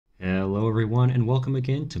Hello everyone and welcome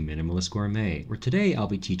again to Minimalist Gourmet, where today I'll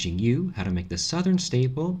be teaching you how to make the southern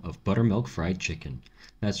staple of buttermilk fried chicken.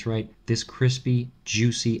 That's right, this crispy,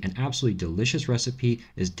 juicy, and absolutely delicious recipe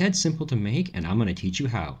is dead simple to make and I'm going to teach you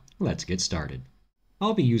how. Let's get started.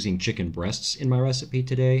 I'll be using chicken breasts in my recipe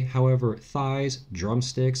today, however thighs,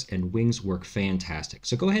 drumsticks, and wings work fantastic,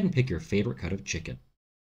 so go ahead and pick your favorite cut of chicken.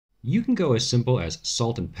 You can go as simple as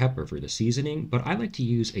salt and pepper for the seasoning, but I like to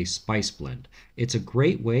use a spice blend. It's a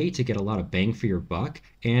great way to get a lot of bang for your buck,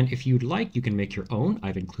 and if you'd like, you can make your own.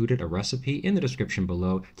 I've included a recipe in the description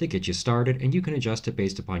below to get you started, and you can adjust it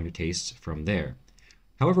based upon your tastes from there.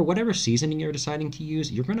 However, whatever seasoning you're deciding to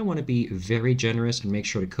use, you're going to want to be very generous and make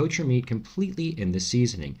sure to coat your meat completely in this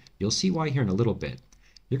seasoning. You'll see why here in a little bit.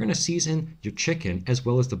 You're going to season your chicken as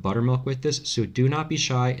well as the buttermilk with this, so do not be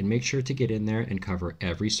shy and make sure to get in there and cover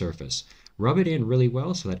every surface. Rub it in really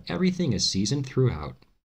well so that everything is seasoned throughout.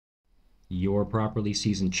 Your properly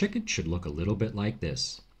seasoned chicken should look a little bit like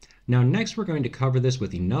this. Now next we're going to cover this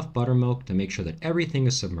with enough buttermilk to make sure that everything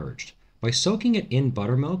is submerged. By soaking it in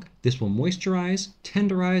buttermilk, this will moisturize,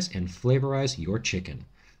 tenderize, and flavorize your chicken.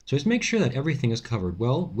 So just make sure that everything is covered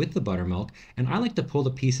well with the buttermilk, and I like to pull the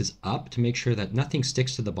pieces up to make sure that nothing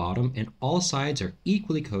sticks to the bottom and all sides are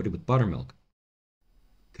equally coated with buttermilk.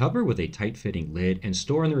 Cover with a tight-fitting lid and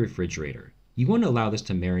store in the refrigerator. You want to allow this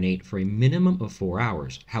to marinate for a minimum of 4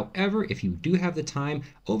 hours. However, if you do have the time,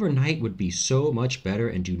 overnight would be so much better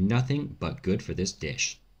and do nothing but good for this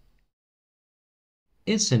dish.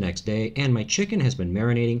 It's the next day and my chicken has been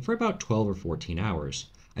marinating for about 12 or 14 hours.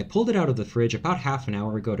 I pulled it out of the fridge about half an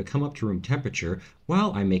hour ago to come up to room temperature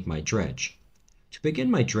while I make my dredge. To begin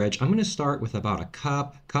my dredge, I'm going to start with about a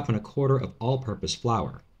cup and a quarter of all-purpose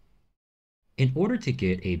flour. In order to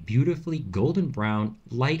get a beautifully golden brown,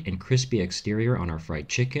 light and crispy exterior on our fried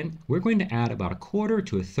chicken, we're going to add about a quarter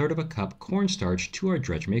to a third of a cup cornstarch to our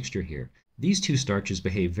dredge mixture here. These two starches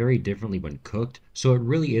behave very differently when cooked, so it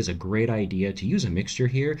really is a great idea to use a mixture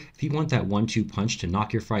here if you want that 1-2 punch to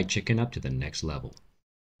knock your fried chicken up to the next level.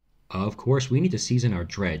 Of course, we need to season our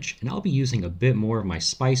dredge, and I'll be using a bit more of my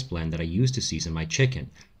spice blend that I use to season my chicken.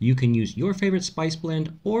 You can use your favorite spice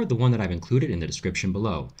blend or the one that I've included in the description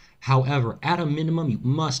below. However, at a minimum, you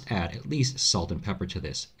must add at least salt and pepper to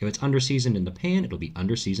this. If it's underseasoned in the pan, it'll be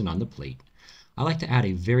underseasoned on the plate. I like to add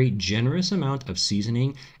a very generous amount of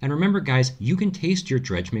seasoning, and remember guys, you can taste your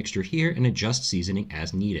dredge mixture here and adjust seasoning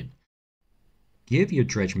as needed. Give your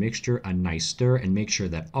dredge mixture a nice stir and make sure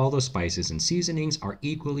that all the spices and seasonings are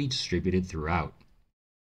equally distributed throughout.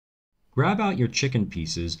 Grab out your chicken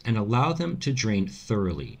pieces and allow them to drain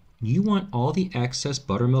thoroughly. You want all the excess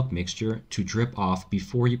buttermilk mixture to drip off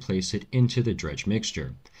before you place it into the dredge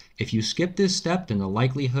mixture. If you skip this step, then the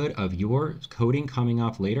likelihood of your coating coming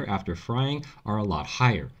off later after frying are a lot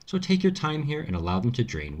higher, so take your time here and allow them to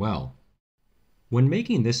drain well. When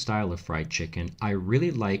making this style of fried chicken, I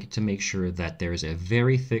really like to make sure that there is a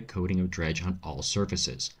very thick coating of dredge on all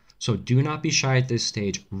surfaces. So do not be shy at this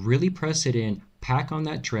stage, really press it in, pack on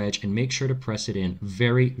that dredge, and make sure to press it in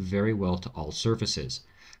very, very well to all surfaces.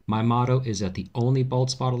 My motto is that the only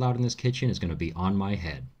bald spot allowed in this kitchen is going to be on my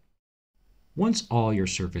head. Once all your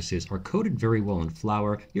surfaces are coated very well in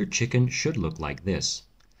flour, your chicken should look like this.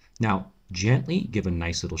 Now, gently give a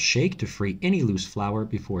nice little shake to free any loose flour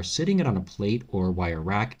before sitting it on a plate or wire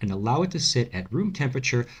rack and allow it to sit at room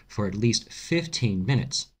temperature for at least 15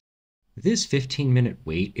 minutes. This 15-minute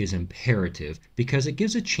wait is imperative because it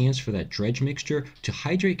gives a chance for that dredge mixture to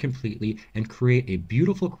hydrate completely and create a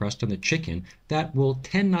beautiful crust on the chicken that will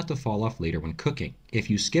tend not to fall off later when cooking. If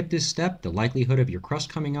you skip this step, the likelihood of your crust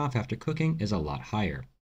coming off after cooking is a lot higher.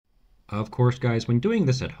 Of course, guys, when doing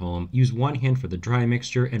this at home, use one hand for the dry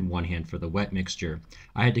mixture and one hand for the wet mixture.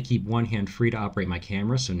 I had to keep one hand free to operate my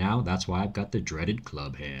camera, so now that's why I've got the dreaded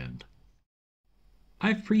club hand.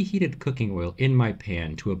 I've preheated cooking oil in my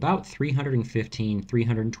pan to about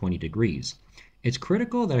 315-320 degrees. It's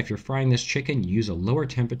critical that if you're frying this chicken, you use a lower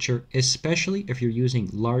temperature, especially if you're using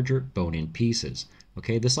larger bone-in pieces.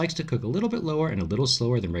 Okay, this likes to cook a little bit lower and a little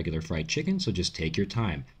slower than regular fried chicken, so just take your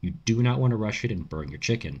time. You do not want to rush it and burn your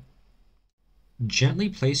chicken. Gently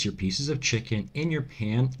place your pieces of chicken in your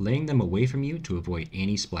pan, laying them away from you to avoid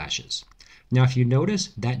any splashes. Now if you notice,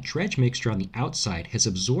 that dredge mixture on the outside has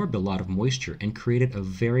absorbed a lot of moisture and created a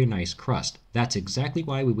very nice crust. That's exactly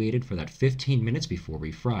why we waited for that 15 minutes before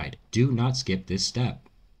we fried. Do not skip this step.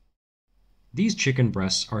 These chicken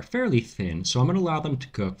breasts are fairly thin, so I'm going to allow them to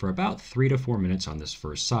cook for about 3 to 4 minutes on this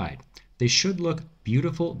first side. They should look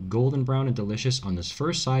beautiful, golden brown and delicious on this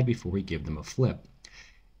first side before we give them a flip.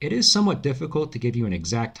 It is somewhat difficult to give you an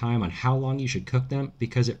exact time on how long you should cook them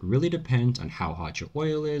because it really depends on how hot your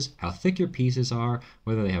oil is, how thick your pieces are,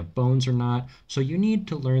 whether they have bones or not. So you need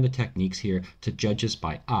to learn the techniques here to judge this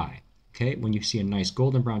by eye. Okay, when you see a nice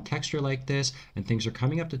golden brown texture like this and things are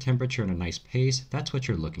coming up to temperature at a nice pace, that's what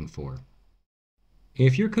you're looking for.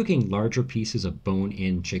 If you're cooking larger pieces of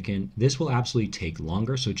bone-in chicken, this will absolutely take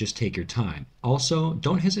longer, so just take your time. Also,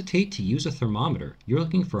 don't hesitate to use a thermometer. You're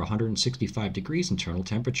looking for 165 degrees internal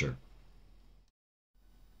temperature.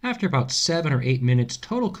 After about 7 or 8 minutes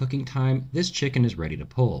total cooking time, this chicken is ready to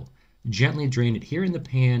pull. Gently drain it here in the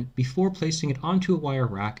pan before placing it onto a wire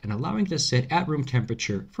rack and allowing it to sit at room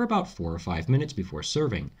temperature for about 4 or 5 minutes before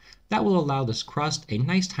serving. That will allow this crust a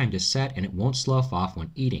nice time to set and it won't slough off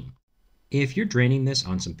when eating. If you're draining this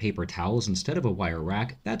on some paper towels instead of a wire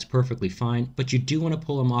rack, that's perfectly fine, but you do want to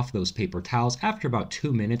pull them off those paper towels after about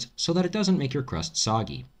 2 minutes so that it doesn't make your crust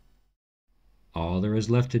soggy. All there is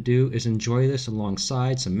left to do is enjoy this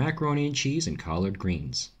alongside some macaroni and cheese and collard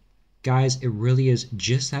greens. Guys, it really is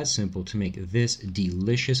just that simple to make this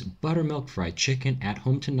delicious buttermilk fried chicken at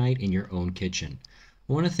home tonight in your own kitchen.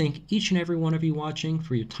 I want to thank each and every one of you watching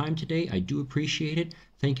for your time today. I do appreciate it.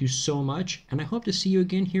 Thank you so much, and I hope to see you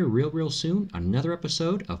again here real soon on another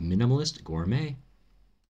episode of Minimalist Gourmet.